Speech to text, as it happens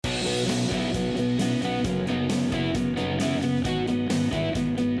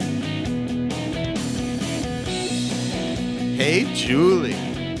Hey, Julie.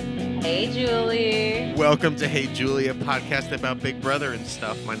 Hey, Julie. Welcome to Hey, Julie, a podcast about Big Brother and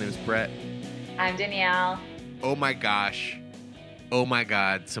stuff. My name's Brett. I'm Danielle. Oh my gosh. Oh my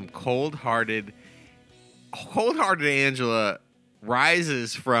God. Some cold-hearted Angela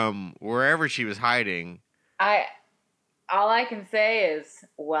rises from wherever she was hiding. All I can say is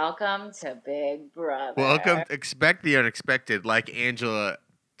welcome to Big Brother. Expect the unexpected, like Angela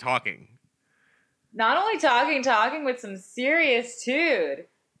talking. Not only talking with some serious dude.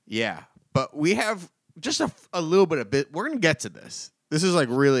 Yeah, but we have just a little bit of bit. We're going to get to this. This is like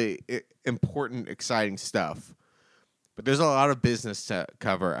really important, exciting stuff. But there's a lot of business to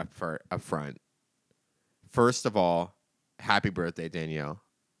cover up front. First of all, happy birthday, Danielle.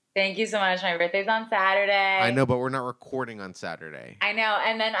 Thank you so much. My birthday's on Saturday. I know, but we're not recording on Saturday. I know.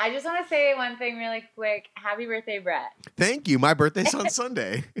 And then I just want to say one thing really quick. Happy birthday, Brett. Thank you. My birthday's on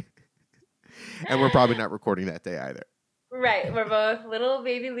Sunday. And we're probably not recording that day either. Right. We're both little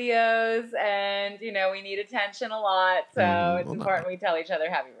baby Leos and, we need attention a lot. So it's important we tell each other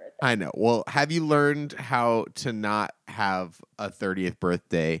happy birthday. I know. Well, have you learned how to not have a 30th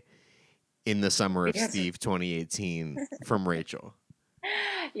birthday in the summer of Steve 2018 from Rachel?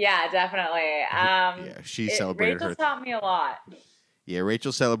 Yeah, definitely. She celebrated Rachel taught me a lot. Yeah,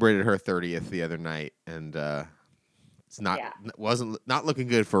 Rachel celebrated her 30th the other night, and it's wasn't looking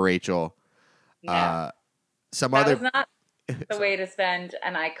good for Rachel. No. That was not the way to spend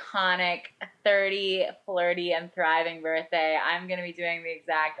an iconic 30, flirty, and thriving birthday. I'm going to be doing the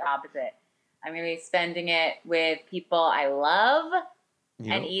exact opposite. I'm going to be spending it with people I love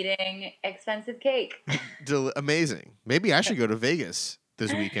and eating expensive cake. Amazing. Maybe I should go to Vegas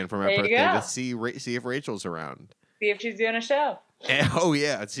this weekend for my birthday to see if Rachel's around. See if she's doing a show. Oh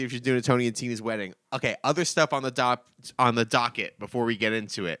yeah, let's see if she's doing a Tony and Tina's wedding. Okay, other stuff on the docket before we get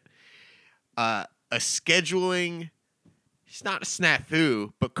into it. A scheduling, it's not a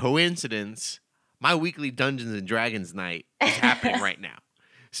snafu, but coincidence. My weekly Dungeons and Dragons night is happening right now.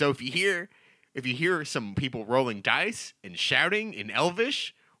 So if you hear some people rolling dice and shouting in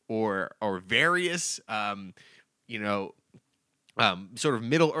Elvish or various sort of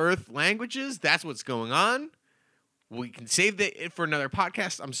Middle Earth languages, that's what's going on. We can save it for another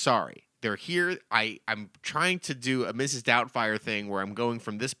podcast. I'm sorry. They're here. I'm trying to do a Mrs. Doubtfire thing where I'm going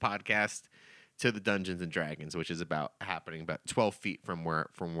from this podcast to the Dungeons and Dragons, which is happening about 12 feet from where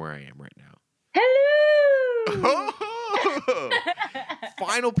I am right now. Hello!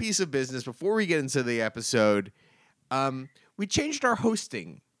 Final piece of business before we get into the episode. We changed our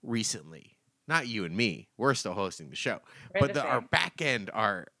hosting recently. Not you and me. We're still hosting the show. Our back end,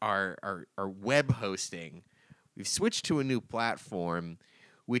 our web hosting, we've switched to a new platform,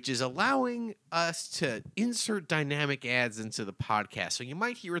 which is allowing us to insert dynamic ads into the podcast. So you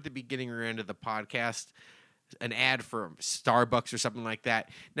might hear at the beginning or end of the podcast an ad for Starbucks or something like that.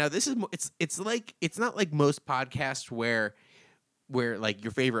 Now this is it's not like most podcasts where like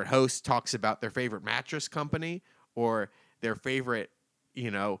your favorite host talks about their favorite mattress company or their favorite,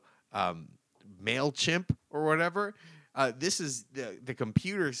 MailChimp or whatever. This is the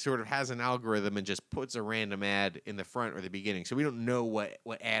computer sort of has an algorithm and just puts a random ad in the front or the beginning. So we don't know what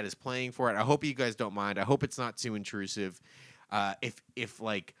ad is playing for it. I hope you guys don't mind. I hope it's not too intrusive. If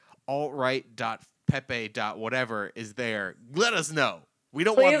like altright.pepe.whatever is there, let us know. We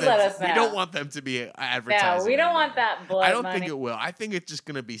don't want them. We don't want them to be advertising. No, we don't want that blood I don't money. think it will. I think it's just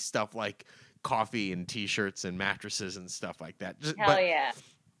going to be stuff like coffee and T-shirts and mattresses and stuff like that. Yeah.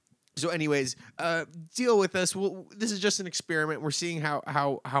 So, anyways, deal with us. This is just an experiment. We're seeing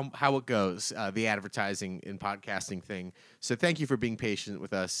how it goes, the advertising and podcasting thing. So, thank you for being patient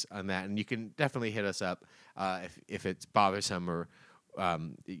with us on that, and you can definitely hit us up if it's bothersome or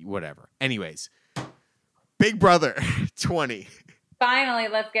whatever. Anyways, Big Brother 20. Finally,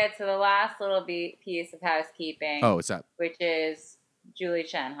 let's get to the last little piece of housekeeping. Oh, what's up? Which is Julie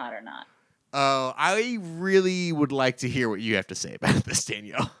Chen, hot or not? Oh, I really would like to hear what you have to say about this,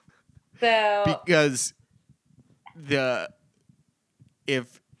 Danielle. So, because if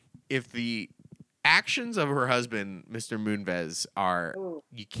the actions of her husband, Mr. Moonves,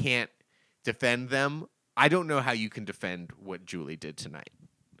 you can't defend them. I don't know how you can defend what Julie did tonight.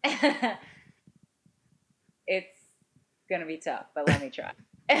 It's gonna be tough, but let me try.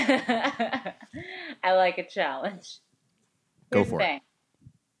 I like a challenge. Go for it.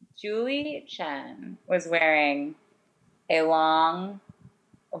 Julie Chen was wearing a long,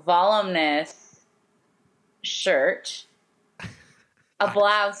 voluminous shirt, a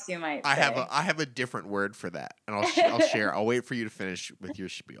blouse, you might say. I have a different word for that, and I'll share. I'll wait for you to finish with your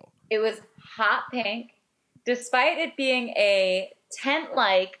spiel. It was hot pink, despite it being a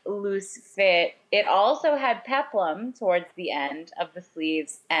tent-like loose fit. It also had peplum towards the end of the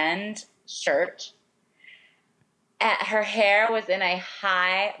sleeves and shirt. Her hair was in a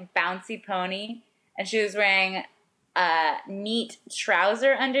high, bouncy pony, and she was wearing a neat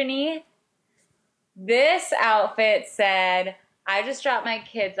trouser underneath. This outfit said, I just dropped my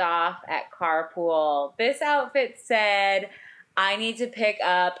kids off at carpool. This outfit said, I need to pick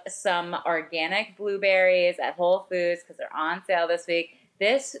up some organic blueberries at Whole Foods because they're on sale this week.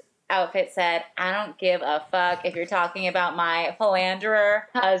 This outfit said, I don't give a fuck if you're talking about my philanderer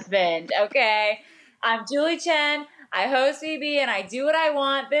husband, okay? I'm Julie Chen. I host VB and I do what I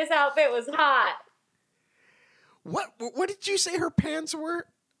want. This outfit was hot. What did you say her pants were?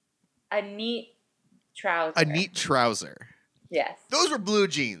 A neat trouser. A neat trouser. Yes. Those were blue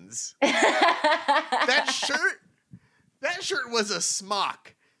jeans. That shirt was a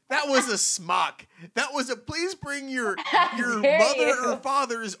smock. That was a smock. That was a please bring your mother or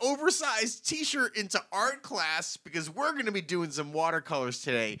father's oversized t-shirt into art class because we're going to be doing some watercolors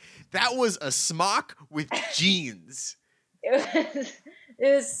today. That was a smock with jeans. It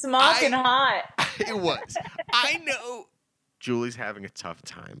was smocking hot. It was. I know Julie's having a tough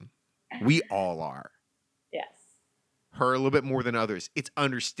time. We all are. Yes. Her a little bit more than others. It's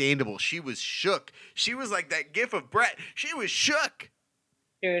understandable. She was shook. She was like that gif of Brett. She was shook.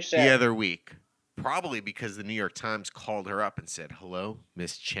 The other week. Probably because the New York Times called her up and said, hello,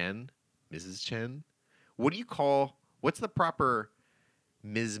 Miss Chen, Mrs. Chen. What do you call, what's the proper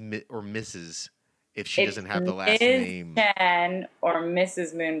Ms. or Mrs. if she doesn't have the last name? Chen or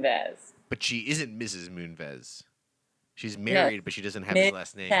Mrs. Moonves. But she isn't Mrs. Moonves. She's married, but she doesn't have his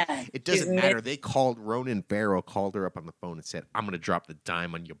last name. Chen. It doesn't matter. They called, Ronan Farrow called her up on the phone and said, I'm going to drop the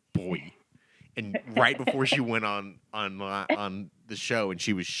dime on your boy. And right before she went on the show, and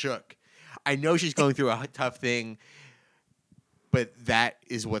she was shook. I know she's going through a tough thing, but that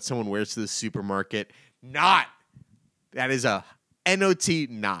is what someone wears to the supermarket. Not. That is a NOT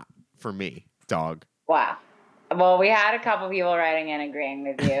not for me, dog. Wow. Well, we had a couple people writing in agreeing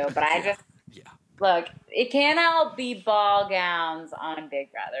with you, but I just... Yeah. Look, it can't all be ball gowns on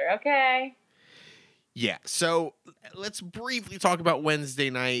Big Brother, okay? Yeah, so let's briefly talk about Wednesday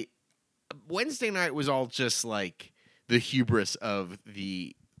night. Wednesday night was all just like the hubris of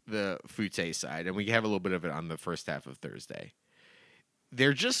the Fute side, and we have a little bit of it on the first half of Thursday.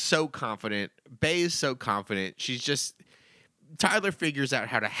 They're just so confident. Bay is so confident. Tyler figures out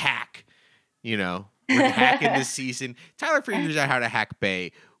how to hack, we're hacking this season. Tyler figures out how to hack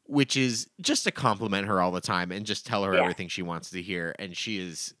Bay, which is just to compliment her all the time and just tell her everything she wants to hear. And she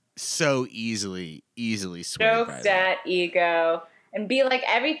is so easily swayed by that ego. And be like,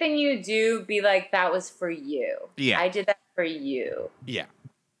 everything you do, be like, that was for you. Yeah. I did that for you. Yeah.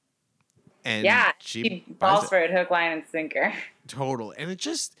 And she falls for it, hook, line, and sinker. Total. And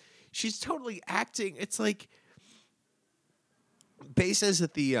she's totally acting. It's like Bay says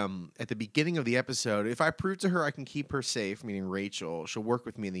at the beginning of the episode, if I prove to her I can keep her safe, meaning Rachel, she'll work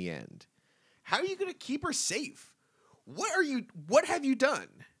with me in the end. How are you going to keep her safe? What have you done?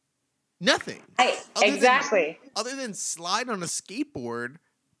 Nothing. Exactly. Other than slide on a skateboard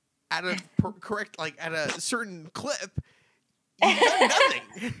at a at a certain clip, you've done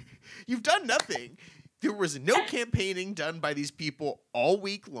nothing. You've done nothing. There was no campaigning done by these people all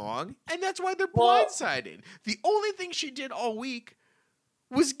week long, and that's why they're blindsided. The only thing she did all week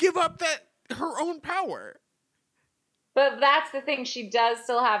was give up her own power. But that's the thing; she does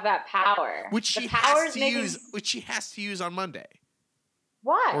still have that power, which she has to use on Monday.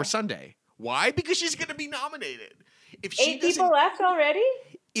 Why? Or Sunday. Why? Because she's going to be nominated. If 8 people left already?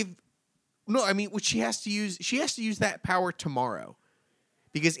 Which she has to use that power tomorrow.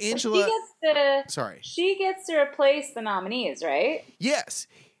 Because Angela she gets to replace the nominees, right? Yes.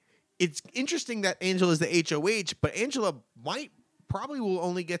 It's interesting that Angela is the HOH, but Angela probably will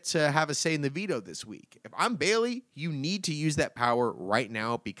only get to have a say in the veto this week. If I'm Bailey, you need to use that power right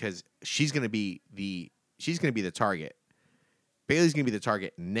now because she's going to be the target. Bailey's going to be the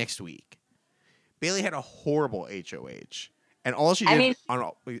target next week. Bailey had a horrible HOH. And all she did on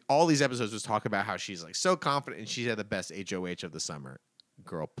all these episodes was talk about how she's like so confident and she had the best HOH of the summer.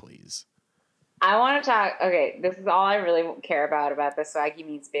 Girl, please. I want to talk. Okay, this is all I really care about the Swaggy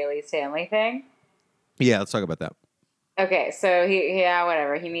meets Bailey's family thing. Yeah, let's talk about that. Okay, so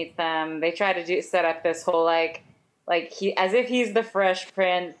whatever. He meets them. They try to set up this whole he as if he's the Fresh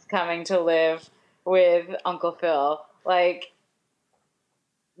Prince coming to live with Uncle Phil. Like,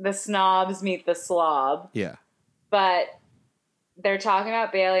 the snobs meet the slob. Yeah. But they're talking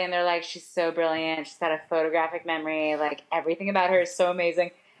about Bailey and they're like, she's so brilliant. She's got a photographic memory. Like, everything about her is so amazing.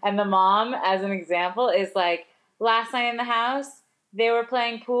 And the mom, as an example, is like, last night in the house, they were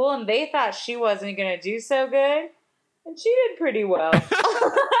playing pool and they thought she wasn't going to do so good. And she did pretty well.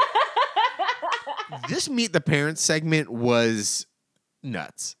 This Meet the Parents segment was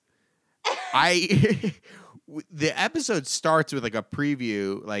nuts. The episode starts with like a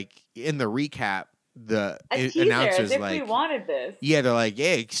preview, like in the recap, the announcers like, we wanted this. Yeah, they're like,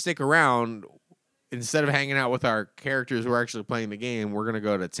 hey, stick around. Instead of hanging out with our characters who are actually playing the game, we're going to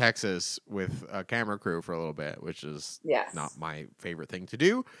go to Texas with a camera crew for a little bit, which is not my favorite thing to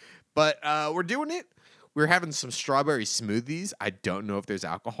do. But we're doing it. We're having some strawberry smoothies. I don't know if there's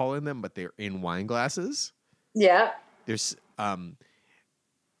alcohol in them, but they're in wine glasses. Yeah. There's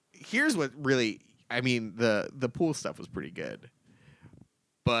here's what really, I mean, the pool stuff was pretty good.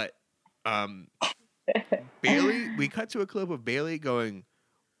 But Bailey, we cut to a clip of Bailey going,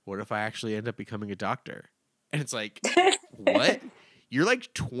 what if I actually end up becoming a doctor? And it's like, what? You're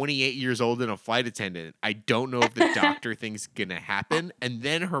like 28 years old and a flight attendant. I don't know if the doctor thing's going to happen. And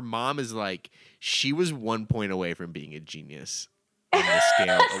then her mom is like, she was 1 point away from being a genius on the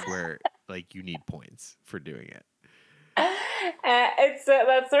scale of where like you need points for doing it. That's sort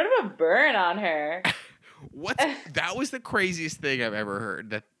of a burn on her. That was the craziest thing I've ever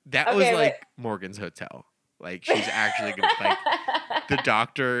heard. That was like Morgan's Hotel. Like, she's actually going to, like, the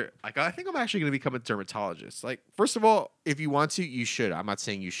doctor, like, I think I'm actually going to become a dermatologist. Like, first of all, if you want to, you should. I'm not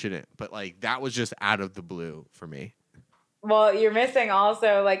saying you shouldn't. But, like, that was just out of the blue for me. Well, you're missing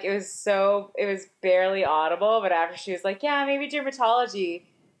also, like, it was barely audible. But after she was like, yeah, maybe dermatology.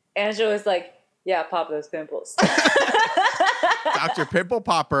 Angela was like, yeah, pop those pimples. Dr. Pimple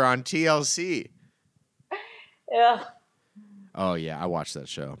Popper on TLC. Yeah. Oh, yeah, I watched that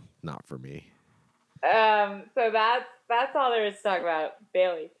show. Not for me. So that's all there is to talk about.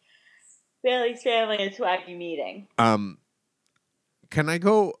 Bailey's family and swaggy meeting. Can I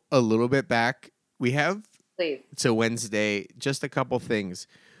go a little bit back? We have Please. To Wednesday, just a couple things.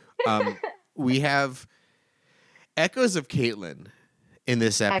 We have echoes of Caitlyn in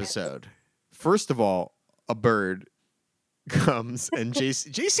this episode. First of all, a bird comes and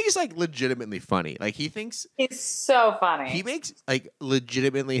JC's like legitimately funny. Like he thinks he's so funny. He makes like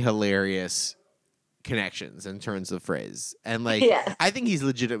legitimately hilarious connections in terms of phrase. And like I think he's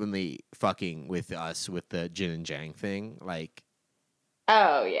legitimately fucking with us with the Jin and Jang thing. Like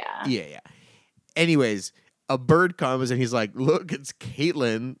oh yeah. Yeah. Anyways, a bird comes and he's like, look, it's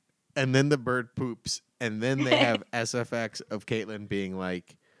Caitlyn, and then the bird poops, and then they have SFX of Caitlyn being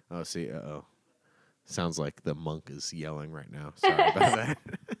like, oh see, sounds like the monk is yelling right now. Sorry about that.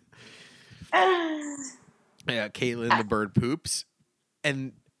 Yeah, Caitlyn the bird poops.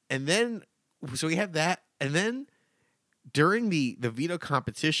 And then so we have that, and then during the veto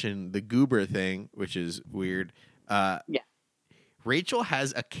competition, the goober thing, which is weird, Rachel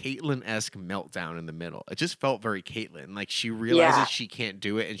has a Caitlyn-esque meltdown in the middle. It just felt very Caitlyn. Like she realizes she can't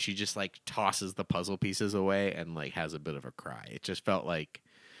do it, and she just like tosses the puzzle pieces away and like has a bit of a cry. It just felt like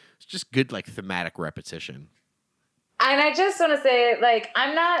it's just good like thematic repetition. And I just want to say, like,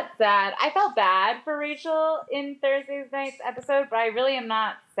 I'm not sad. I felt bad for Rachel in Thursday night's episode, but I really am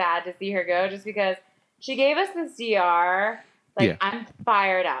not sad to see her go just because she gave us this DR. Like, I'm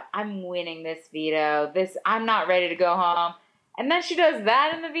fired up. I'm winning this veto. I'm not ready to go home. And then she does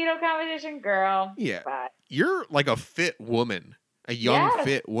that in the veto competition, girl. Yeah. But you're like a fit woman, a young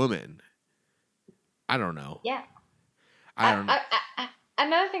fit woman. I don't know. Yeah. I don't know.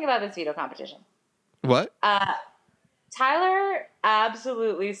 Another thing about this veto competition. What? Tyler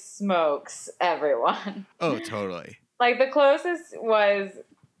absolutely smokes everyone. Oh, totally. Like, the closest was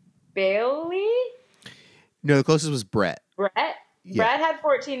Bailey? No, the closest was Brett. Brett had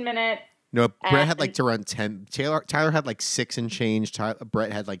 14 minutes. No, Brett had like to run 10. Tyler had like 6 and change.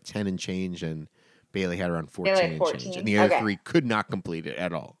 Brett had like 10 and change, and Bailey had around 14 and change. And the other three could not complete it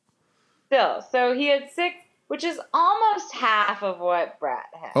at all. Still, so he had 6, which is almost half of what Brett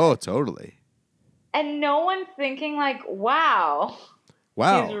had. Oh, totally. And no one's thinking like, wow,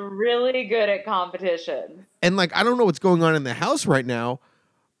 he's really good at competition. And like, I don't know what's going on in the house right now,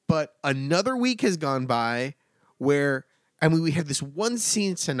 but another week has gone by where, I mean, we have this one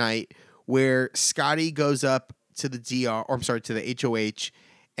scene tonight where Scotty goes up to the to the HOH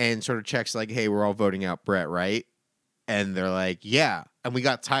and sort of checks like, hey, we're all voting out Brett, right? And they're like, yeah. And we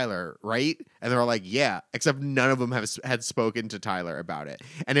got Tyler, right? And they're all like, yeah. Except none of them had spoken to Tyler about it.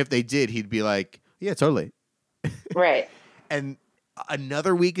 And if they did, he'd be like, yeah, totally. Right. And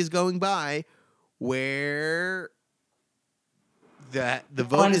another week is going by where the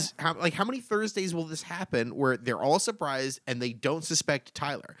vote is how many Thursdays will this happen where they're all surprised and they don't suspect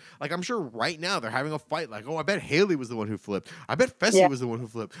Tyler? Like, I'm sure right now they're having a fight. Like, oh, I bet Haley was the one who flipped. I bet Fessy was the one who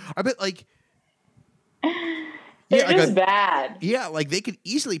flipped. I bet like They're just bad. Yeah, like they could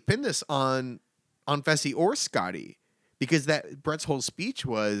easily pin this on Fessy or Scotty, because that Brett's whole speech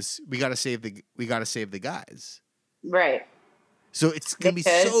was we gotta save the guys. Right. So it's gonna be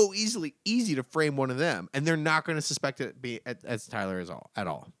so easy to frame one of them, and they're not gonna suspect it as Tyler at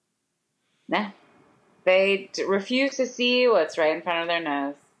all. Nah. They refuse to see what's right in front of their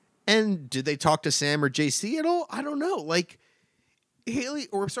nose. And did they talk to Sam or JC at all? I don't know. Like Bailey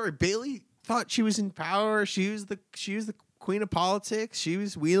thought she was in power. She was the queen of politics. She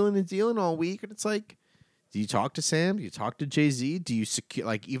was wheeling and dealing all week, and it's like, do you talk to Sam? Do you talk to Jay-Z? Do you secure,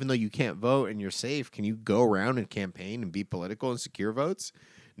 like, even though you can't vote and you're safe, can you go around and campaign and be political and secure votes?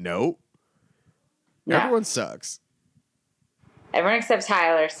 No. Yeah. Everyone sucks. Everyone except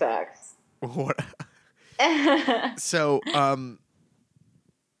Tyler sucks. What? So,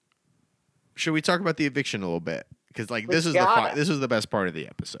 should we talk about the eviction a little bit? Because this was the best part of the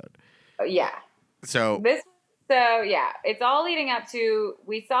episode. Yeah. So yeah, it's all leading up to,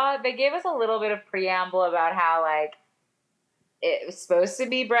 they gave us a little bit of preamble about how, like, it was supposed to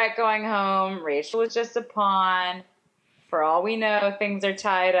be Brett going home. Rachel was just a pawn. For all we know, things are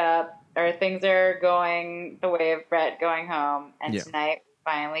tied up, or things are going the way of Brett going home. And tonight, we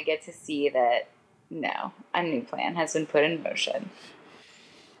finally get to see that, no, a new plan has been put in motion.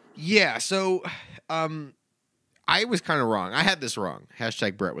 Yeah, so I was kind of wrong. I had this wrong.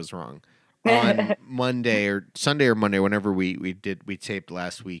 # Brett was wrong. On Monday or Sunday or Monday, whenever we taped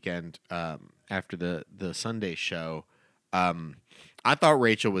last weekend after the Sunday show, I thought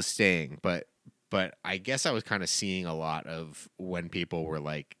Rachel was staying, but I guess I was kind of seeing a lot of when people were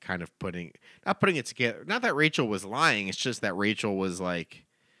like kind of not putting it together. Not that Rachel was lying, it's just that Rachel's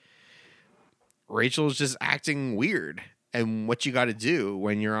just acting weird. And what you got to do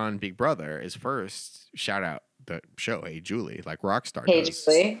when you're on Big Brother is first shout out the show, Hey Julie, like Rockstar does.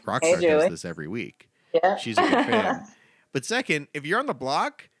 Julie. Rockstar does this every week. Yeah. She's a good fan. But second, if you're on the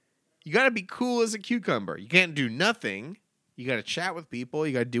block, you got to be cool as a cucumber. You can't do nothing. You got to chat with people.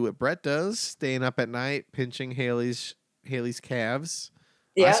 You got to do what Brett does, staying up at night, pinching Haley's calves.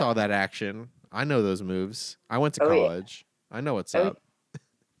 Yep. I saw that action. I know those moves. I went to college. Yeah. I know what's up.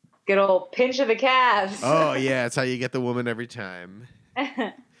 Good old pinch of the calves. Oh, yeah. That's how you get the woman every time.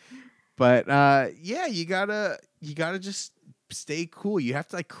 But, you gotta just stay cool. You have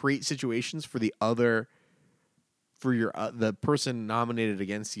to, like, create situations for the person nominated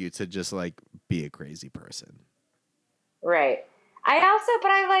against you to just, like, be a crazy person. Right.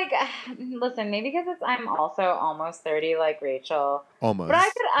 Listen, maybe because I'm also almost 30 like Rachel. Almost. But I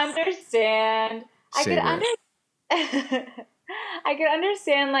could understand. I could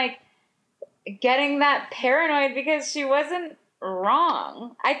understand, like, getting that paranoid because she wasn't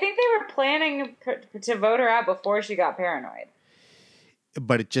wrong. I think they were planning to vote her out before she got paranoid.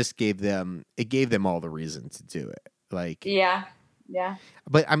 But it just gave them all the reason to do it. Like, yeah.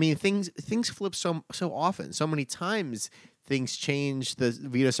 But I mean, things flip so often. So many times things change. The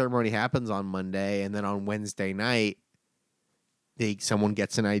veto ceremony happens on Monday, and then on Wednesday night, someone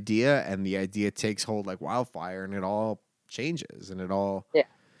gets an idea, and the idea takes hold like wildfire, and it all changes, and it all. Yeah.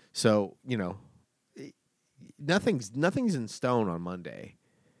 So nothing's in stone on Monday,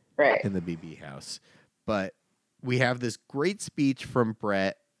 right? In the BB house, but we have this great speech from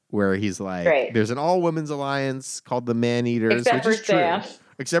Brett where he's like, right. There's an all-women's alliance called the Man-Eaters, which is true.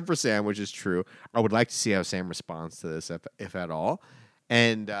 Except for Sam, which is true. I would like to see how Sam responds to this, if at all.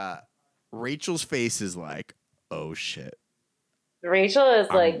 And Rachel's face is like, oh, shit. Rachel is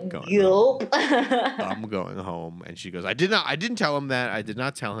like, gulp. I'm going home. And she goes, I didn't tell him that. I did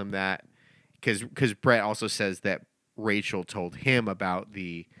not tell him that. Because Brett also says that Rachel told him about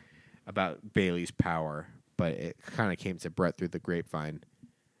Bailey's power. But it kind of came to Brett through the grapevine.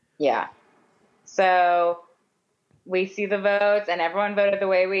 Yeah. So we see the votes, and everyone voted the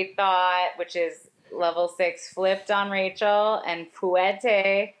way we thought, which is level 6 flipped on Rachel, and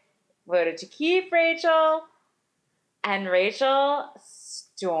Fuete voted to keep Rachel, and Rachel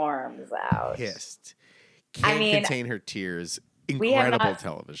storms out. Pissed. Can't contain her tears. Incredible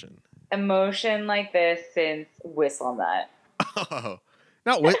television. Emotion like this since Whistle Nut. Oh,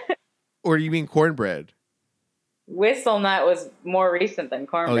 not what? Or you mean Cornbread? Whistle Nut was more recent than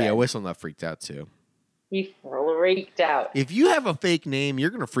Cornbread. Oh, yeah, Whistle Nut freaked out, too. He freaked out. If you have a fake name,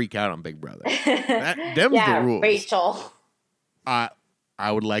 you're going to freak out on Big Brother. Them's the rules. Rachel. I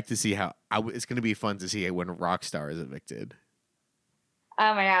would like to see how... it's going to be fun to see when Rockstar is evicted.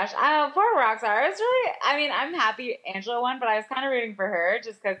 Oh, my gosh. Poor Rockstar. It's really... I'm happy Angela won, but I was kind of rooting for her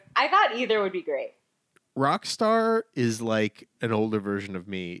just because I thought either would be great. Rockstar is like an older version of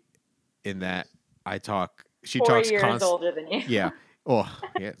me in that I talk... She 4 talks years older than you. Yeah. Oh,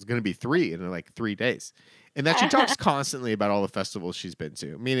 yeah, it's going to be 3 in like 3 days. And that she talks constantly about all the festivals she's been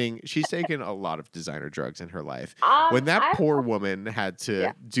to, meaning she's taken a lot of designer drugs in her life. When that poor woman had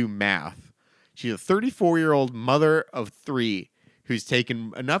to do math, she's a 34-year-old mother of 3 who's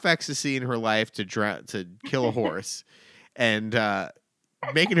taken enough ecstasy in her life to kill a horse, and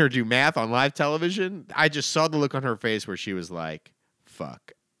making her do math on live television. I just saw the look on her face where she was like,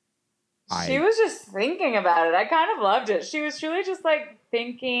 fuck. She was just thinking about it. I kind of loved it. She was truly just like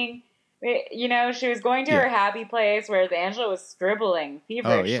thinking, you know, she was going to her happy place, whereas Angela was scribbling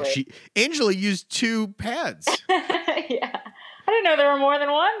feverishly. Oh, yeah. Angela used 2 pads. Yeah. I didn't know there were more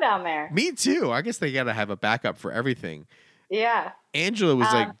than one down there. Me too. I guess they got to have a backup for everything. Yeah. Angela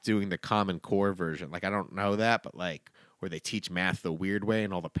was like doing the Common Core version. Like, I don't know that, but like where they teach math the weird way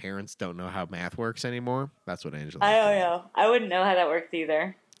and all the parents don't know how math works anymore. That's what Angela I don't know. I wouldn't know how that works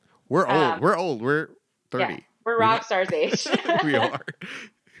either. We're old. We're old. We're 30. Yeah, we're rock stars age. We are.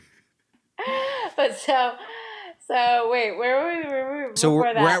 But so wait, where were we? So we're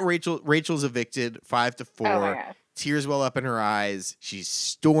at Rachel. Rachel's evicted 5-4. Oh my God. Tears well up in her eyes. She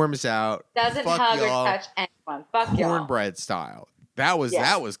storms out. Doesn't hug or touch anyone. Fuck y'all. Cornbread style. That was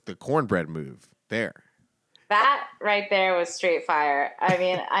the cornbread move there. That right there was straight fire. I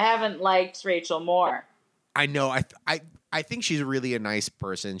mean, I haven't liked Rachel more. I know. I think she's really a nice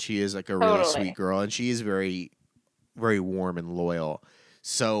person. She is like a really sweet girl, and she is very, very warm and loyal.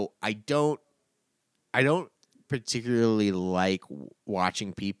 So I don't particularly like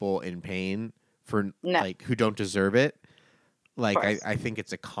watching people in pain for like who don't deserve it. Like I think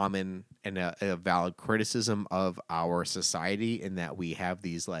it's a common and a valid criticism of our society in that we have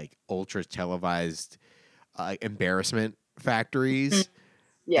these like ultra televised embarrassment factories.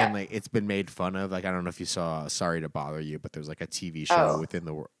 Yeah. And like it's been made fun of. Like I don't know if you saw Sorry to Bother You, but there's like a TV show within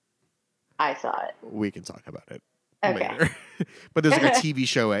the world. I saw it. We can talk about it later. But there's like a TV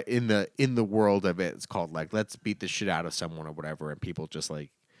show in the world of it. It's called like Let's Beat the Shit Out of Someone or whatever, and people just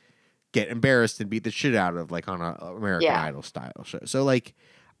like get embarrassed and beat the shit out of like on a American Idol style show. So like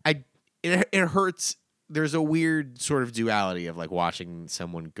it hurts. There's a weird sort of duality of like watching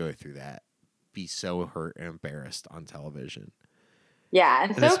someone go through that, be so hurt and embarrassed on television. Yeah,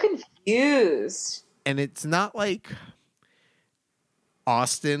 and so confused. And it's not like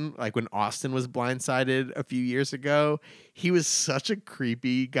Austin, like when Austin was blindsided a few years ago, he was such a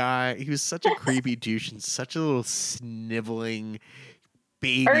creepy guy. He was such a creepy douche and such a little sniveling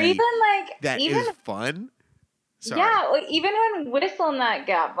baby. Or even like that is fun. Sorry. Yeah, like even when Whistle and that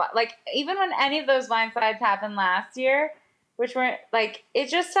got, like even when any of those blindsides happened last year, which weren't like, it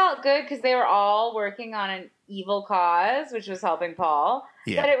just felt good because they were all working on an evil cause, which was helping Paul.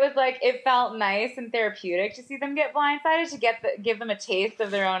 Yeah. But it was like, it felt nice and therapeutic to see them get blindsided, to give them a taste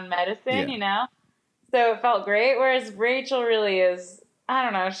of their own medicine, you know? So it felt great. Whereas Rachel really is, I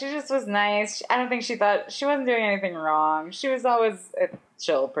don't know, she just was nice. I don't think she thought, she wasn't doing anything wrong. She was always a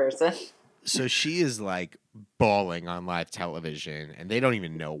chill person. So she is like bawling on live television, and they don't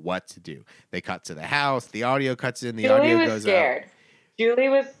even know what to do. They cut to the house, the audio cuts in, the audio goes out. Julie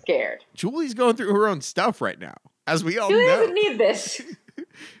was scared. Julie's going through her own stuff right now, as we all know. Julie doesn't need this.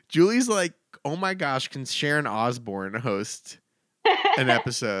 Julie's like, oh my gosh, can Sharon Osbourne host an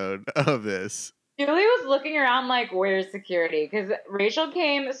episode of this? Julie was looking around like, where's security? Because Rachel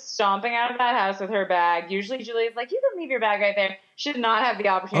came stomping out of that house with her bag. Usually Julie's like, you can leave your bag right there. She did not have the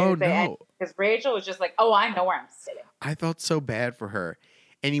opportunity to say anything. Because Rachel was just like, oh, I know where I'm sitting. I felt so bad for her.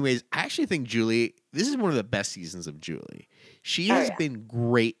 Anyways, I actually think Julie, this is one of the best seasons of Julie. She has been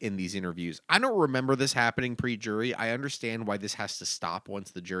great in these interviews. I don't remember this happening pre-jury. I understand why this has to stop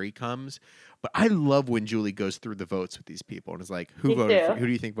once the jury comes. But I love when Julie goes through the votes with these people and is like, who voted? Who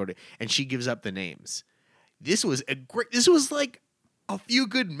do you think voted? And she gives up the names. This was like A Few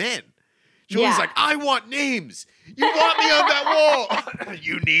Good Men. Julie's like, I want names. You want me on that wall.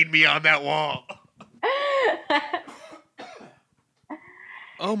 You need me on that wall.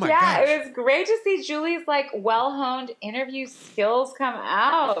 Oh my gosh. Yeah, it was great to see Julie's like well-honed interview skills come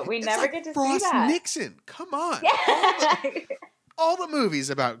out. We never get to Frost see that. Nixon, come on. Yeah. All the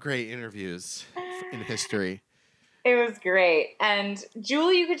movies about great interviews in history. It was great. And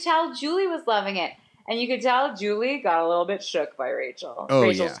Julie, you could tell Julie was loving it. And you could tell Julie got a little bit shook by Rachel. Oh,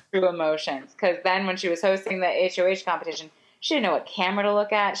 Rachel's true emotions. Because then when she was hosting the HOH competition, she didn't know what camera to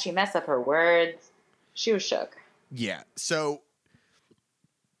look at. She messed up her words. She was shook. Yeah. So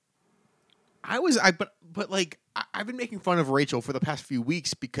I've been making fun of Rachel for the past few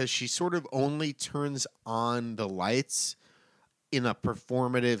weeks because she sort of only turns on the lights in a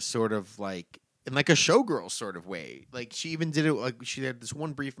performative sort of like, in like a showgirl sort of way. Like she even did it, like she had this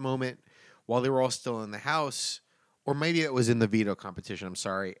one brief moment while they were all still in the house or maybe it was in the veto competition. I'm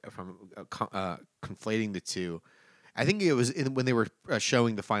sorry if I'm conflating the two. I think it was when they were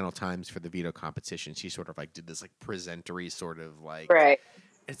showing the final times for the veto competition. She sort of like did this like presentery sort of like, right.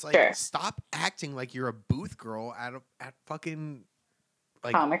 It's like, stop acting like you're a booth girl at fucking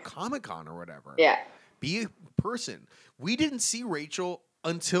like Comic-Con or whatever. Yeah. Be a person. We didn't see Rachel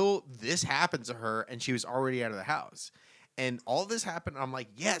until this happened to her and she was already out of the house. And all this happened. I'm like,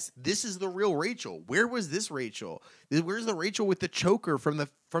 yes, this is the real Rachel. Where was this Rachel? Where's the Rachel with the choker from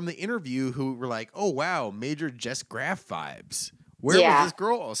the interview who were like, oh, wow, major Jess Graff vibes. Where was this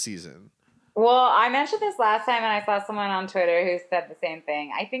girl all season? Well, I mentioned this last time, and I saw someone on Twitter who said the same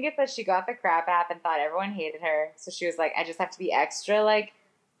thing. I think it's that she got the crap app and thought everyone hated her. So she was like, I just have to be extra, like,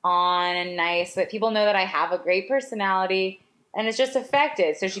 on and nice, so that people know that I have a great personality, and it's just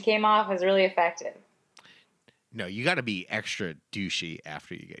effective. So she came off as really effective. No, you got to be extra douchey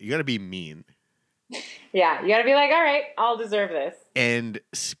after you got to be mean. Yeah, you got to be like, all right, I'll deserve this. And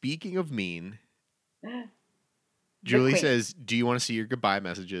speaking of mean, Julie says, do you want to see your goodbye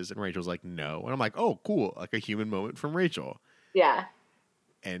messages? And Rachel's like, no. And I'm like, oh, cool. Like a human moment from Rachel. Yeah.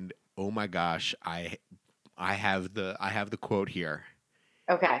 And oh my gosh, I have the quote here.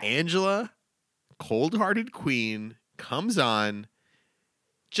 Okay. Angela, cold-hearted queen, comes on.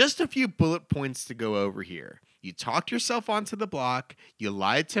 Just a few bullet points to go over here. You talked yourself onto the block, you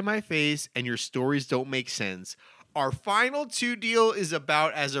lied to my face, and your stories don't make sense. Our final 2 deal is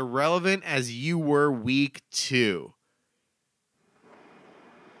about as irrelevant as you were week 2.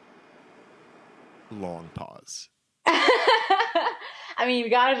 Long pause. I mean, you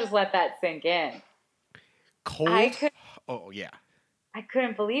gotta just let that sink in. Oh, yeah. I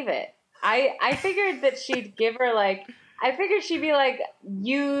couldn't believe it. I figured that she'd give her like, I figured she'd be like,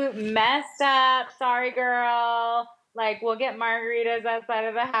 you messed up. Sorry, girl. Like, we'll get margaritas outside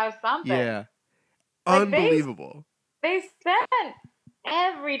of the house, something. Yeah. Like, unbelievable. They spent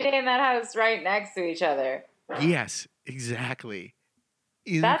every day in that house right next to each other. Yes, exactly.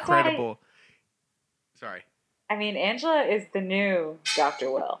 Incredible. Sorry. I mean, Angela is the new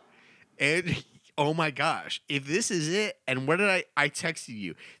Dr. Will. And oh my gosh, if this is it, and what did I texted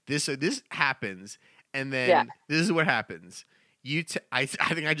you? This happens, and then this is what happens. I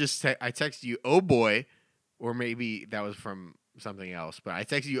think I texted you, oh boy, or maybe that was from something else, but I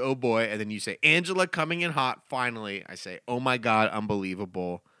texted you, oh boy, and then you say, Angela coming in hot, finally. I say, oh my God,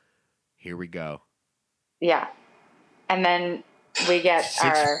 unbelievable. Here we go. Yeah. And then we get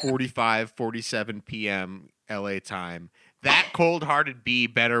 6:45, 47 p.m. LA time. That cold-hearted B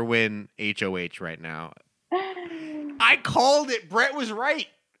better win HOH right now. I called it. Brett was right.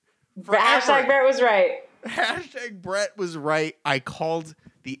 Hashtag Brett was right. Hashtag Brett was right. I called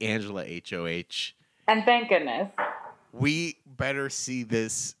the Angela HOH. And thank goodness. We better see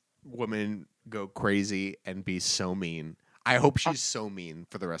this woman go crazy and be so mean. I hope she's so mean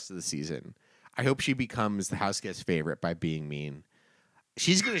for the rest of the season. I hope she becomes the house guest favorite by being mean.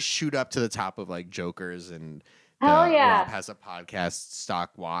 She's going to shoot up to the top of like Jokers and Rob Has a Podcast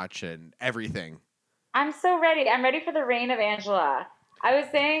stock watch and everything. I'm so ready. I'm ready for the reign of Angela. I was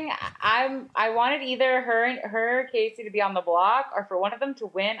saying I wanted either her or Casey to be on the block or for one of them to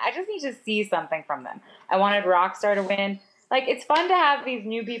win. I just need to see something from them. I wanted Rockstar to win. Like, it's fun to have these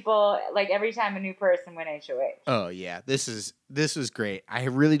new people, like, every time a new person win HOH. Oh, yeah. This was great. I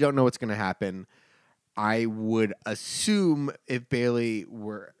really don't know what's going to happen. I would assume if Bailey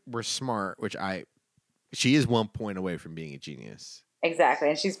were smart, which she is 1 point away from being a genius. Exactly.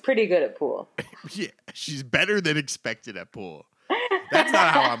 And she's pretty good at pool. Yeah. She's better than expected at pool. That's not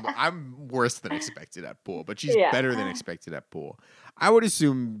how I'm worse than expected at pool, but she's better than expected at pool. I would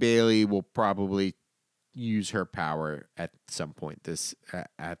assume Bailey will probably use her power at some point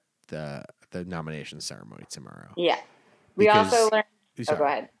at the nomination ceremony tomorrow. Yeah. We also learned. Go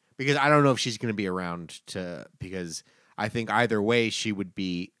ahead. Because I don't know if she's going to be around because I think either way she would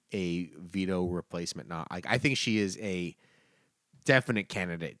be a veto replacement. I think she is a definite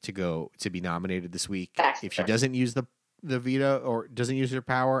candidate to be nominated this week. If she doesn't use the veto or doesn't use her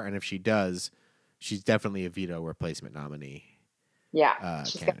power, and if she does, she's definitely a veto replacement nominee. Yeah,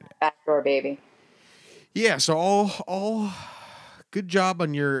 she's got a backdoor baby. Yeah, so all good job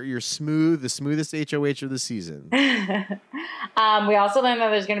on the smoothest HOH of the season. We also learned that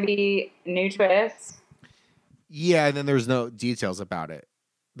there's going to be new twists. Yeah, and then there's no details about it.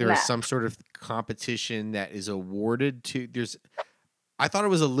 There is some sort of competition that is awarded to. I thought it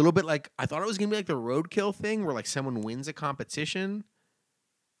was a little bit like I thought it was going to be like the roadkill thing where like someone wins a competition.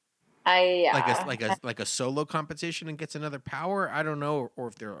 Like a solo competition and gets another power. I don't know, or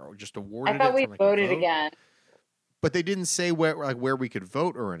if they're just awarded. I thought we voted again. But they didn't say where we could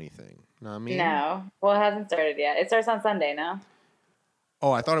vote or anything. Know what I mean? No. Well, it hasn't started yet. It starts on Sunday, no?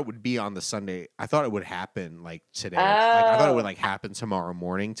 Oh, I thought it would be on the Sunday. I thought it would happen like today. Oh. Like, I thought it would like happen tomorrow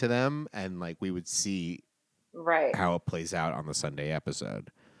morning to them, and like we would see how it plays out on the Sunday episode.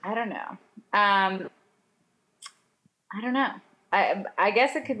 I don't know. I don't know. I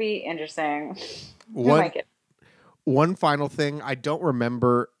guess it could be interesting. One final thing. I don't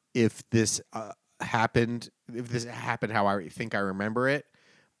remember if this happened. If this happened how I think I remember it,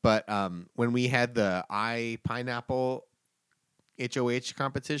 but when we had the Pineapple HOH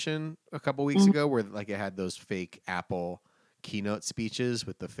competition a couple weeks ago, where like it had those fake Apple keynote speeches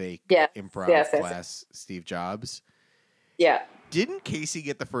with the fake improv class Steve Jobs. Yeah. Didn't Casey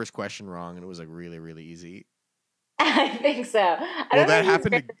get the first question wrong, and it was like really, really easy? I think so. That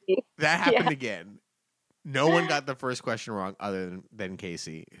happened. That happened again. No one got the first question wrong other than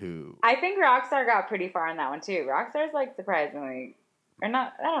Casey, who I think Rockstar got pretty far on that one too. Rockstar's like surprisingly, or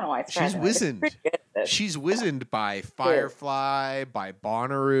not. I don't know why. She's wizened. She's wizened by Firefly, by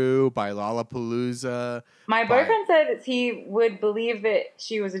Bonnaroo, by Lollapalooza. My boyfriend said he would believe that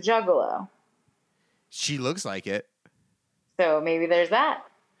she was a juggalo. She looks like it. So maybe there's that.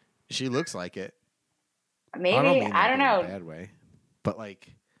 She looks like it. Maybe I don't know. In a bad way, but like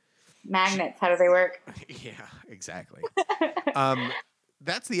magnets. How do they work? Yeah, exactly.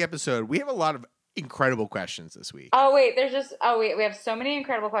 That's the episode. We have a lot of incredible questions this week. We have so many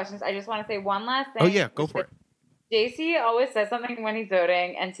incredible questions. I just want to say one last thing. Oh yeah, go for it. JC always says something when he's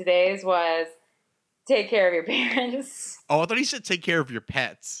voting, and today's was take care of your parents. Oh, I thought he said take care of your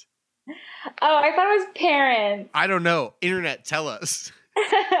pets. Oh, I thought it was parents. I don't know. Internet, tell us.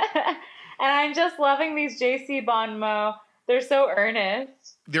 And I'm just loving these JC Bonmo. They're so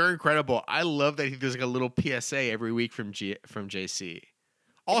earnest. They're incredible. I love that there's like a little PSA every week from JC.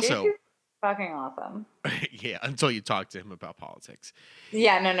 Also, fucking awesome. Yeah, until you talk to him about politics.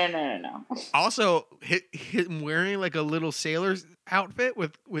 Yeah, no. Also, him wearing like a little sailor's outfit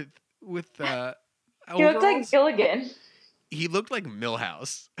with he looked like Gilligan. He looked like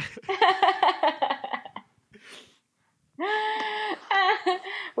Milhouse.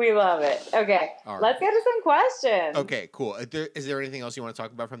 We love it. Okay, Let's get to some questions. Okay, cool. Is there anything else you want to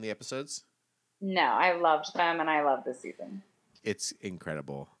talk about from the episodes? No, I loved them and I love this season. It's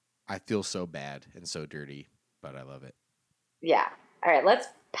incredible. I feel so bad and so dirty, but I love it. Yeah. All right, let's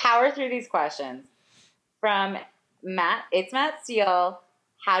power through these questions. From Matt, it's Matt Steele.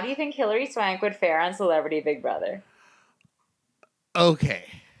 How do you think Hilary Swank would fare on Celebrity Big Brother? Okay.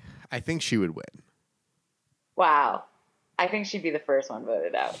 I think she would win. Wow. I think she'd be the first one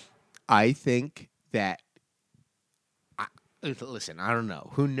voted out. I think that listen, I don't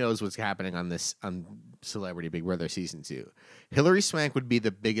know. Who knows what's happening on Celebrity Big Brother season 2? Hilary Swank would be the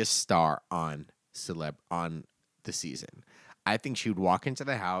biggest star on the season. I think she would walk into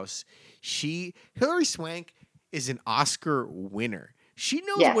the house. Hilary Swank is an Oscar winner. She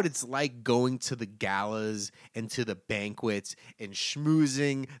knows what it's like going to the galas and to the banquets and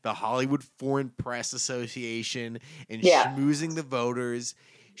schmoozing the Hollywood Foreign Press Association and schmoozing the voters.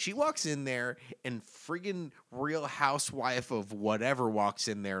 She walks in there and friggin' Real Housewife of whatever walks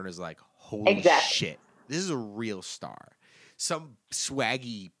in there and is like, holy shit, this is a real star. Some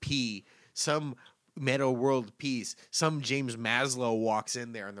swaggy P, some Meta World Peace, some James Maslow walks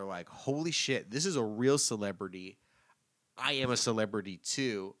in there and they're like, holy shit, this is a real celebrity. I am a celebrity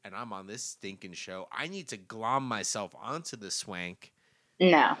too, and I'm on this stinking show. I need to glom myself onto the Swank.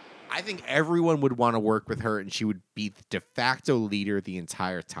 No. I think everyone would want to work with her, and she would be the de facto leader the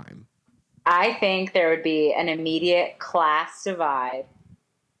entire time. I think there would be an immediate class divide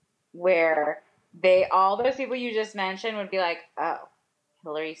where all those people you just mentioned would be like, oh,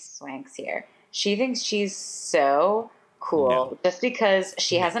 Hilary Swank's here. She thinks she's so cool just because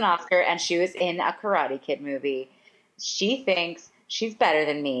she has an Oscar and she was in a Karate Kid movie. She thinks she's better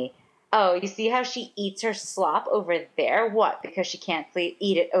than me. Oh, you see how she eats her slop over there? What? Because she can't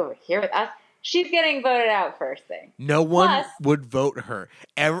eat it over here with us? She's getting voted out first thing. No one would vote her.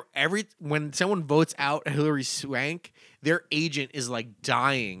 When someone votes out Hilary Swank, their agent is like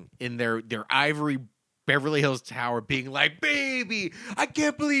dying in their ivory Beverly Hills tower being like, baby, I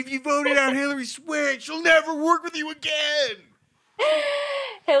can't believe you voted out Hilary Swank. She'll never work with you again.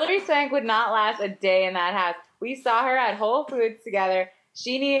 Hilary Swank would not last a day in that house. We saw her at Whole Foods together.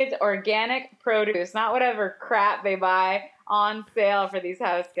 She needs organic produce, not whatever crap they buy on sale for these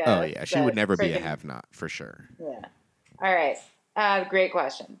house guests. Oh, yeah. She would never be a have-not, for sure. Yeah. All right. Great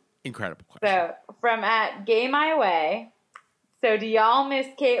question. Incredible question. So, from at Gay My Way, So do y'all miss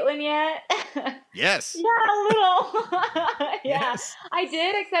Caitlyn yet? Yes. Yeah, a little. Yeah, yes. I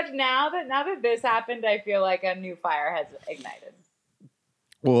did. Except now that this happened, I feel like a new fire has ignited.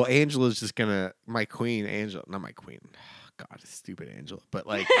 Well, Angela's just gonna my queen, Angela, not my queen. God, stupid Angela, but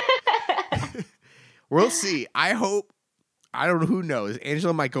like, we'll see. I hope. I don't know. Who knows?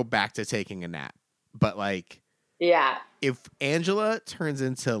 Angela might go back to taking a nap, but like, yeah, if Angela turns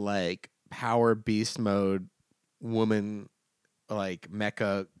into like power beast mode woman, like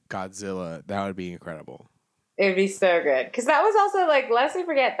Mecha Godzilla, that would be incredible. It'd be so good. Because that was also like, lest we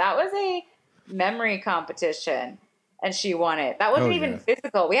forget, that was a memory competition. And she won it. That wasn't even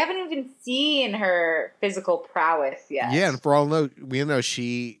physical. We haven't even seen her physical prowess yet. Yeah, and for all we know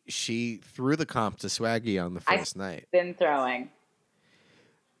she threw the comp to Swaggy on the first night. Been throwing.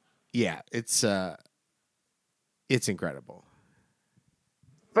 Yeah, it's incredible.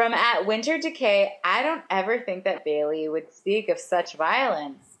 From at Winter Decay, I don't ever think that Bayley would speak of such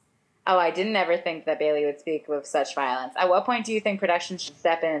violence. Oh, I didn't ever think that Bayley would speak of such violence. At what point do you think production should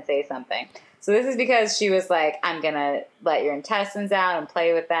step in and say something? So this is because she was like, I'm going to let your intestines out and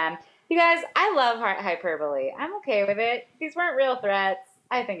play with them. You guys, I love hyperbole. I'm okay with it. These weren't real threats.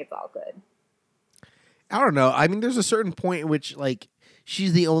 I think it's all good. I don't know. I mean, there's a certain point in which, like,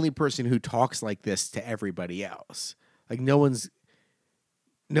 she's the only person who talks like this to everybody else. Like,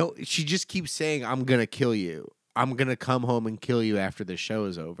 she just keeps saying, I'm going to kill you. I'm going to come home and kill you after the show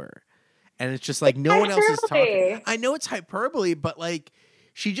is over. And it's just like, no one else is talking. I know it's hyperbole, but like,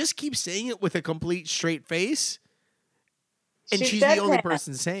 she just keeps saying it with a complete straight face. And she's the only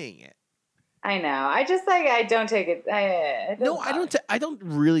person saying it. I know. I just like, I don't take it. I don't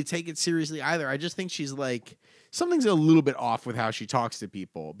really take it seriously either. I just think she's like, something's a little bit off with how she talks to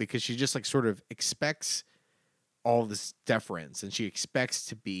people, because she just like sort of expects all this deference, and she expects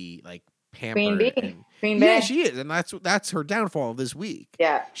to be like pampered. Queen Bee. Yeah, she is, and that's her downfall this week.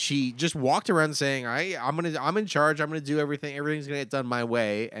 Yeah, she just walked around saying, I'm in charge. I'm gonna do everything. Everything's gonna get done my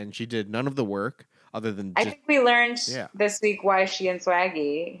way, and she did none of the work other than. I think we learned this week why she and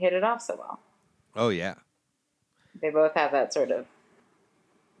Swaggy hit it off so well. Oh yeah, they both have that sort of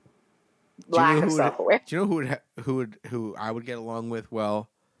lack of self-awareness. Do you know who I would get along with? Well,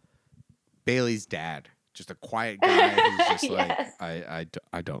 Bayley's dad. Just a quiet guy who's just like,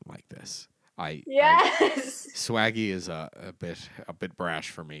 I don't like this. Swaggy is a bit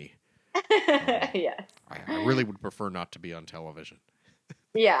brash for me. Yes. I really would prefer not to be on television.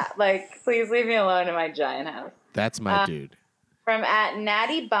 Yeah, like, please leave me alone in my giant house. That's my dude. From at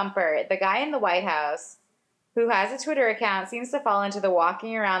Natty Bumper, the guy in the White House who has a Twitter account seems to fall into the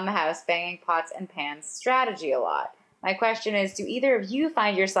walking around the house banging pots and pans strategy a lot. My question is, do either of you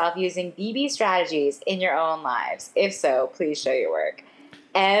find yourself using BB strategies in your own lives? If so, please show your work.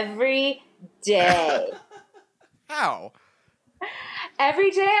 Every day. How? Every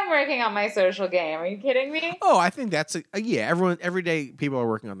day I'm working on my social game. Are you kidding me? Oh, I think that's every day people are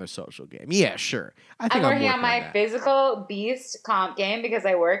working on their social game. Yeah, sure. I'm working on my physical beast comp game because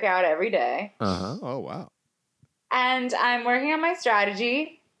I work out every day. Uh-huh. Oh, wow. And I'm working on my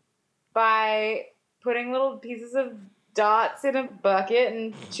strategy by putting little pieces of dots in a bucket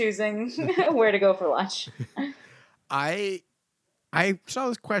and choosing where to go for lunch. I saw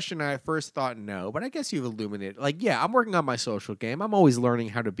this question and I first thought no, but I guess you've illuminated. Like, yeah, I'm working on my social game. I'm always learning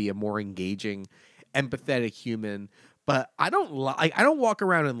how to be a more engaging, empathetic human. But I don't walk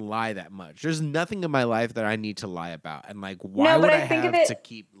around and lie that much. There's nothing in my life that I need to lie about. And like, why would I have to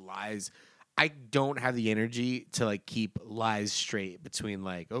keep lies? I don't have the energy to like keep lies straight between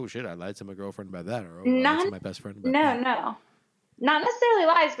like, oh shit, I lied to my girlfriend about that, or I lied to my best friend about that. No. Not necessarily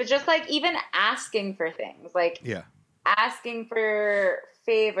lies, but just like even asking for things. Like asking for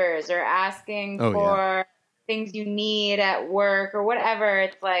favors or asking for things you need at work or whatever.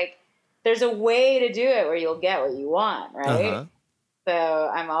 It's like there's a way to do it where you'll get what you want, right? Uh-huh. So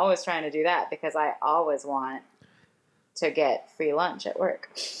I'm always trying to do that because I always want to get free lunch at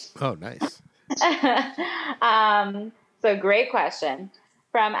work. Oh, nice. So great question.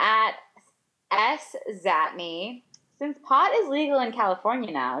 From at S. Zatney. Since pot is legal in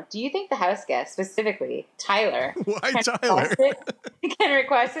California now, do you think the house guest, specifically Tyler, Why Tyler? can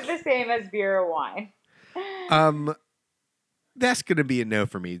request it the same as beer or wine? That's going to be a no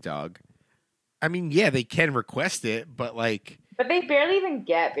for me, dog. I mean, yeah, they can request it, but like... But they barely even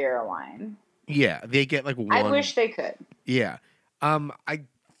get beer or wine. Yeah, they get like one. I wish they could. Yeah. Like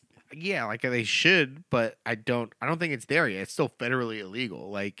they should, but I don't think it's there yet. It's still federally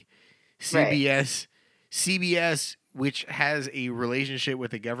illegal. Like CBS, which has a relationship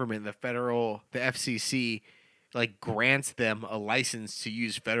with the government, the FCC, like grants them a license to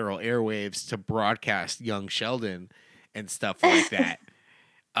use federal airwaves to broadcast Young Sheldon. and stuff like that.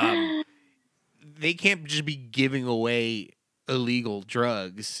 They can't just be giving away illegal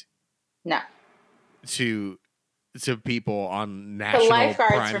drugs. No. To people on national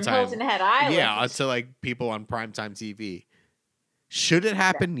lifeguards from time. Hilton Head Island. Yeah, to like people on primetime TV. Should it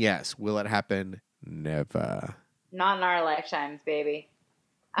happen? No. Yes. Will it happen? Never. Not in our lifetimes, baby.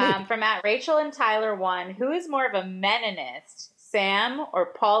 From @Rachel and Tyler 1, who is more of a meninist, Sam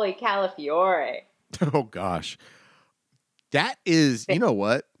or Paulie Calafiore? Oh gosh, that is. You know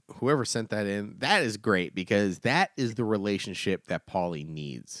what? Whoever sent that in, that is great because that is the relationship that Paulie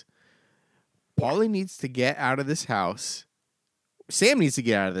needs. Paulie needs to get out of this house. Sam needs to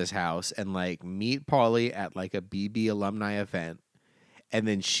get out of this house and like meet Paulie at like a BB alumni event. And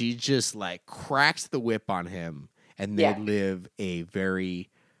then she just like cracks the whip on him and they live a very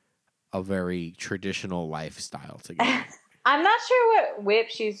traditional lifestyle together. I'm not sure what whip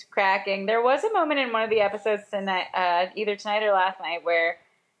she's cracking. There was a moment in one of the episodes tonight, either tonight or last night, where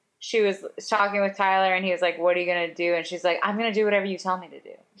she was talking with Tyler and he was like, "What are you going to do?" And she's like, "I'm going to do whatever you tell me to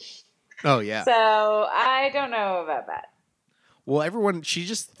do." Oh, yeah. So I don't know about that. Well, she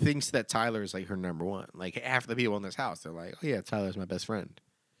just thinks that Tyler is like her number one. Like half the people in this house, they're like, "Oh yeah, Tyler's my best friend."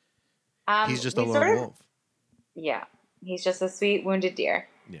 He's just a lone wolf. Yeah, he's just a sweet wounded deer.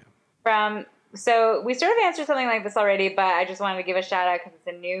 Yeah. So we sort of answered something like this already, but I just wanted to give a shout out because it's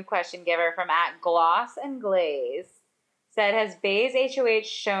a new question giver from @Gloss and Glaze. Said, has Bay's HOH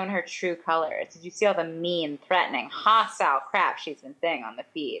shown her true colors? Did you see all the mean, threatening, hostile crap she's been saying on the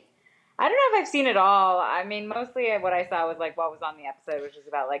feed? I don't know if I've seen it all. I mean, mostly what I saw was like what was on the episode, which is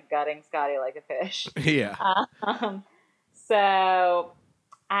about like gutting Scotty like a fish. Yeah. So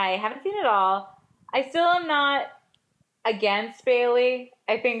I haven't seen it all. I still am not against Bailey.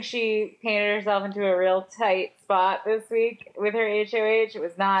 I think she painted herself into a real tight spot this week with her HOH. It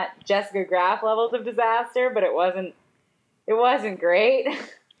was not Jessica Graff levels of disaster, but it wasn't great.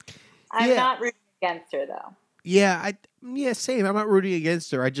 I'm not rooting against her though. Yeah, same. I'm not rooting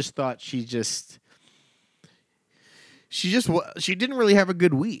against her. I just thought she didn't really have a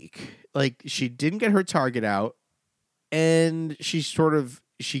good week. Like she didn't get her target out, and she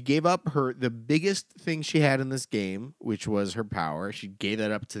gave up the biggest thing she had in this game, which was her power. She gave that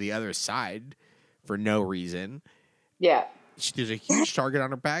up to the other side for no reason. Yeah. There's a huge target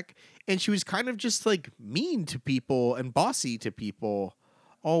on her back, and she was kind of just like mean to people and bossy to people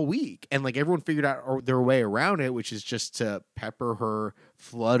all week. And like everyone figured out their way around it, which is just to pepper her,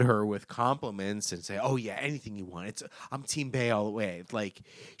 flood her with compliments and say, "Oh yeah, anything you want. I'm Team Bay all the way." Like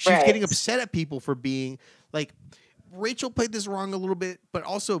she's getting upset at people for being like, Rachel played this wrong a little bit, but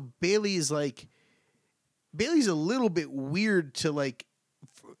also Bailey's a little bit weird to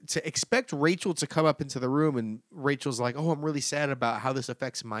expect Rachel to come up into the room and Rachel's like, "Oh, I'm really sad about how this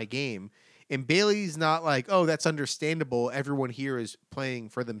affects my game." And Bailey's not like, "Oh, that's understandable. Everyone here is playing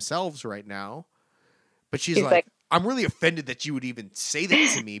for themselves right now." But she's like, "I'm really offended that you would even say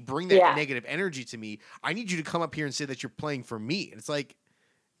that to me, bring that negative energy to me. I need you to come up here and say that you're playing for me." And it's like,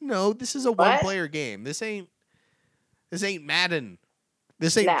 no, this is a one-player game. This ain't Madden.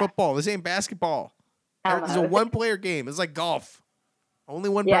 This ain't football. This ain't basketball. It's a one-player game. It's like golf. Only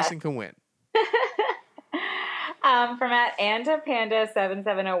one person can win. From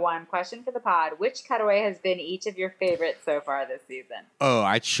 @AndaPanda7701, question for the pod. Which cutaway has been each of your favorites so far this season? Oh,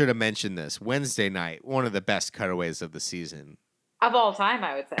 I should have mentioned this. Wednesday night, one of the best cutaways of the season. Of all time,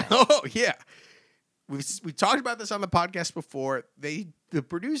 I would say. Oh, yeah. We talked about this on the podcast before. The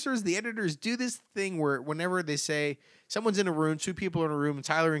producers, the editors do this thing where whenever they say someone's in a room, two people are in a room,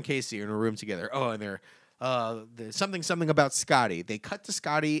 Tyler and Casey are in a room together. Oh, and there's something about Scotty. They cut to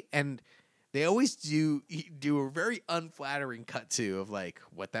Scotty, and they always do a very unflattering cut to of like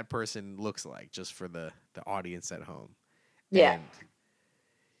what that person looks like, just for the audience at home. Yeah. And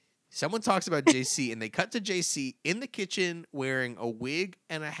someone talks about JC, and they cut to JC in the kitchen wearing a wig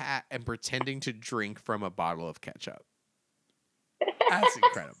and a hat and pretending to drink from a bottle of ketchup. That's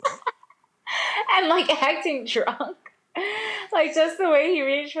incredible. And like acting drunk. Like just the way he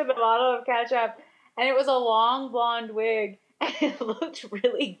reached for the bottle of ketchup. And it was a long blonde wig. And it looked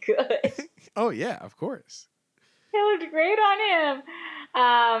really good. Oh, yeah, of course. It looked great on him.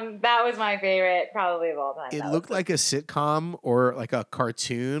 That was my favorite, probably of all time. It looked like a sitcom or like a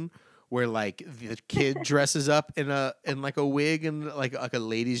cartoon where like the kid dresses up in like a wig and like a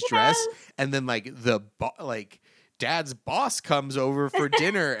lady's dress, and then like dad's boss comes over for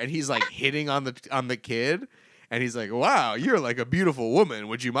dinner and he's like hitting on the kid, and he's like, "Wow, you're like a beautiful woman.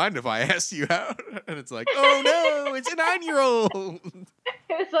 Would you mind if I asked you out?" And it's like, "Oh no, it's a 9-year-old."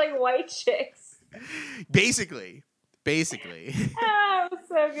 It's like White Chicks. Basically. Oh, it was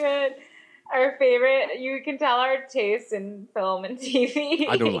so good. Our favorite. You can tell our taste in film and TV.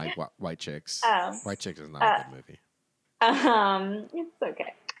 I don't like White Chicks. White Chicks is not a good movie. It's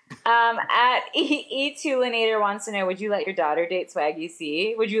okay. At E2Linator wants to know, would you let your daughter date Swaggy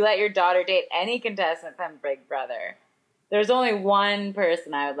C? Would you let your daughter date any contestant from Big Brother? There's only one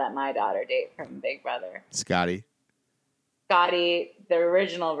person I would let my daughter date from Big Brother. Scotty, the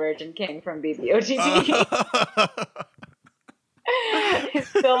original Virgin King from BBOGG. It's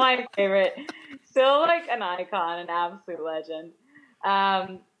still my favorite. Still like an icon, an absolute legend.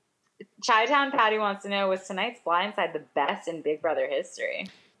 Chi-Town Patty wants to know, was tonight's Blindside the best in Big Brother history?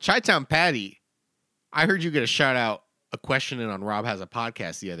 Chi-Town Patty, I heard you get a shout out, a question in on Rob Has a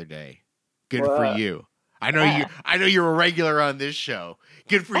Podcast the other day. Good for you. I know you're a regular on this show.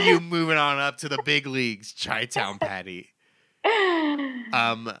 Good for you moving on up to the big leagues, Chi-Town Patty.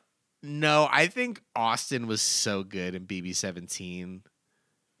 No, I think Austin was so good in BB17.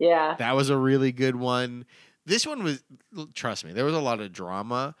 Yeah. That was a really good one. This one was, trust me, there was a lot of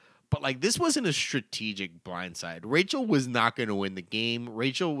drama, but like this wasn't a strategic blindside. Rachel was not going to win the game.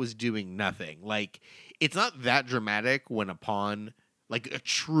 Rachel was doing nothing. Like, it's not that dramatic when a pawn, like a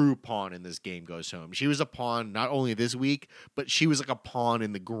true pawn in this game, goes home. She was a pawn not only this week, but she was like a pawn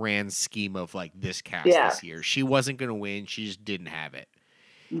in the grand scheme of like this cast this year. She wasn't going to win. She just didn't have it.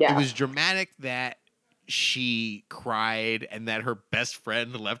 Yeah. It was dramatic that she cried and that her best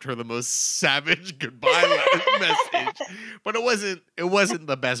friend left her the most savage goodbye message. But it wasn't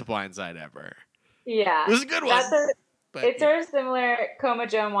the best blindside ever. Yeah. It was a good one. It's sort of similar. Coma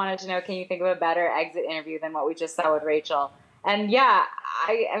Joan wanted to know, can you think of a better exit interview than what we just saw with Rachel? And yeah,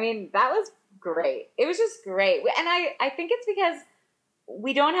 I mean, that was great. It was just great. And I think it's because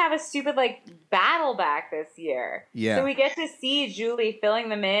we don't have a stupid like battle back this year. Yeah. So we get to see Julie filling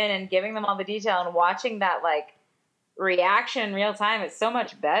them in and giving them all the detail and watching that like reaction in real time. It's so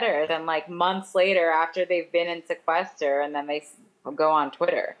much better than like months later after they've been in sequester and then they go on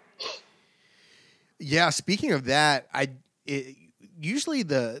Twitter. Yeah. Speaking of that, usually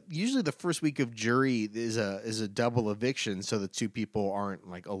the first week of jury is a double eviction. So the two people aren't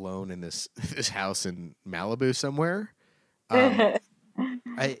like alone in this house in Malibu somewhere.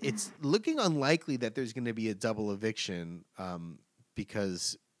 It's looking unlikely that there's going to be a double eviction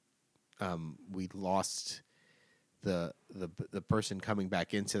because we lost the person coming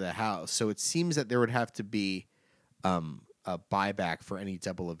back into the house. So it seems that there would have to be a buyback for any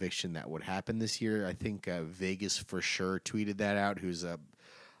double eviction that would happen this year. I think Vegas for sure tweeted that out, who's a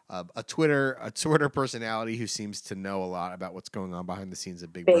Twitter personality who seems to know a lot about what's going on behind the scenes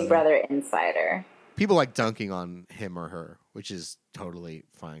of Big Brother insider. People like dunking on him or her, which is totally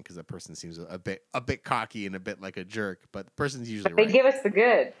fine because that person seems a bit cocky and a bit like a jerk. But the person's usually right. They give us the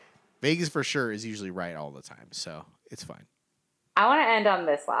good. Vegas for sure is usually right all the time, so it's fine. I want to end on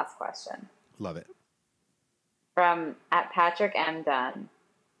this last question. Love it. From at Patrick M. Dunn.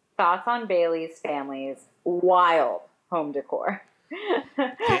 Thoughts on Bailey's family's wild home decor?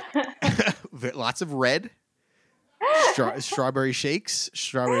 Lots of red. Strawberry shakes,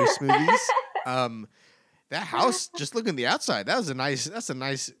 strawberry smoothies. That house, just look at the outside. That's a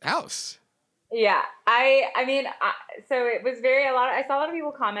nice house. Yeah, I mean, so it was I saw a lot of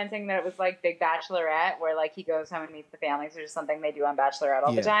people commenting that it was like Big Bachelorette, where like he goes home and meets the families, which is something they do on Bachelorette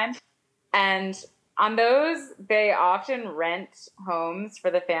all the time. And on those, they often rent homes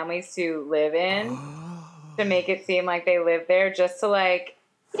for the families to live in to make it seem like they live there, just to like,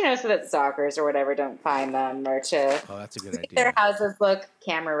 you know, so that stalkers or whatever don't find them, or to that's a good idea. Their houses look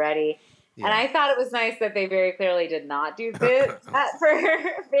camera ready. Yeah. And I thought it was nice that they very clearly did not do this for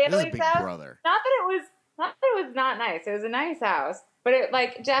Bailey's house. Brother. Not that it was not nice. It was a nice house, but it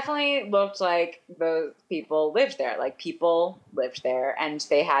like definitely looked like those people lived there. Like people lived there, and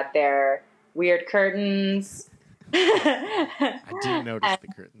they had their weird curtains. I didn't notice the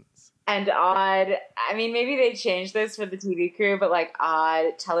curtains. And odd. I mean, maybe they changed this for the TV crew, but like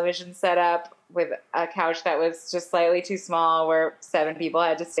odd television setup with a couch that was just slightly too small where 7 people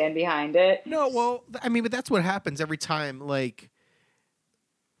had to stand behind it. No, well, I mean, but that's what happens every time. Like,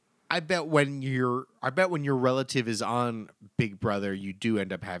 I bet when your relative is on Big Brother, you do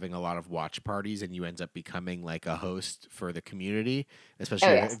end up having a lot of watch parties and you end up becoming like a host for the community, especially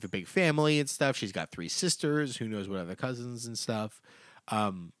if a big family and stuff. She's got 3 sisters, who knows what other cousins and stuff.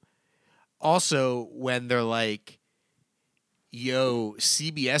 Also, when they're like, yo,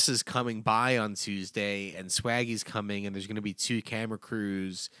 CBS is coming by on Tuesday and Swaggy's coming and there's going to be 2 camera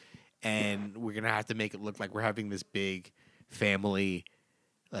crews and we're going to have to make it look like we're having this big family,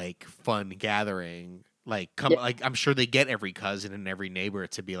 like, fun gathering. Like, like I'm sure they get every cousin and every neighbor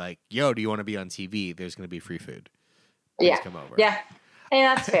to be like, yo, do you want to be on TV? There's going to be free food. Please come over. Yeah. And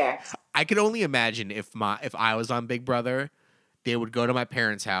that's fair. I could only imagine if I was on Big Brother, they would go to my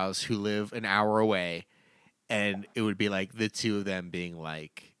parents' house who live an hour away, and it would be like the two of them being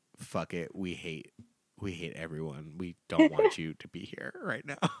like, fuck it, we hate everyone. We don't want you to be here right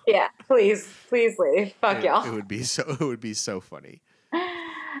now. Yeah, please leave. Fuck y'all. It would be so funny.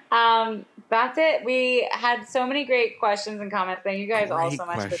 That's it. We had so many great questions and comments. Thank you guys all so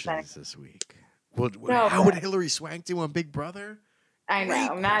much for sending this week. How would Hilary Swank do on Big Brother? I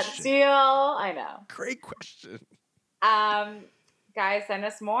know. Matt Steele. I know. Great question. Guys, send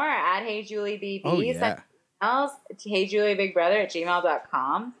us more at HeyJulieBB. Oh, yeah. Send emails to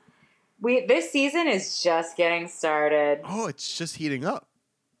HeyJulieBigBrother@gmail.com. This season is just getting started. Oh, it's just heating up.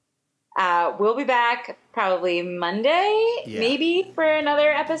 We'll be back probably Monday, maybe for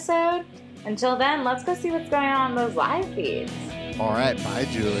another episode. Until then, let's go see what's going on those live feeds. All right. Bye,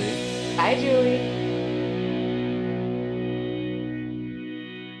 Julie. Bye, Julie.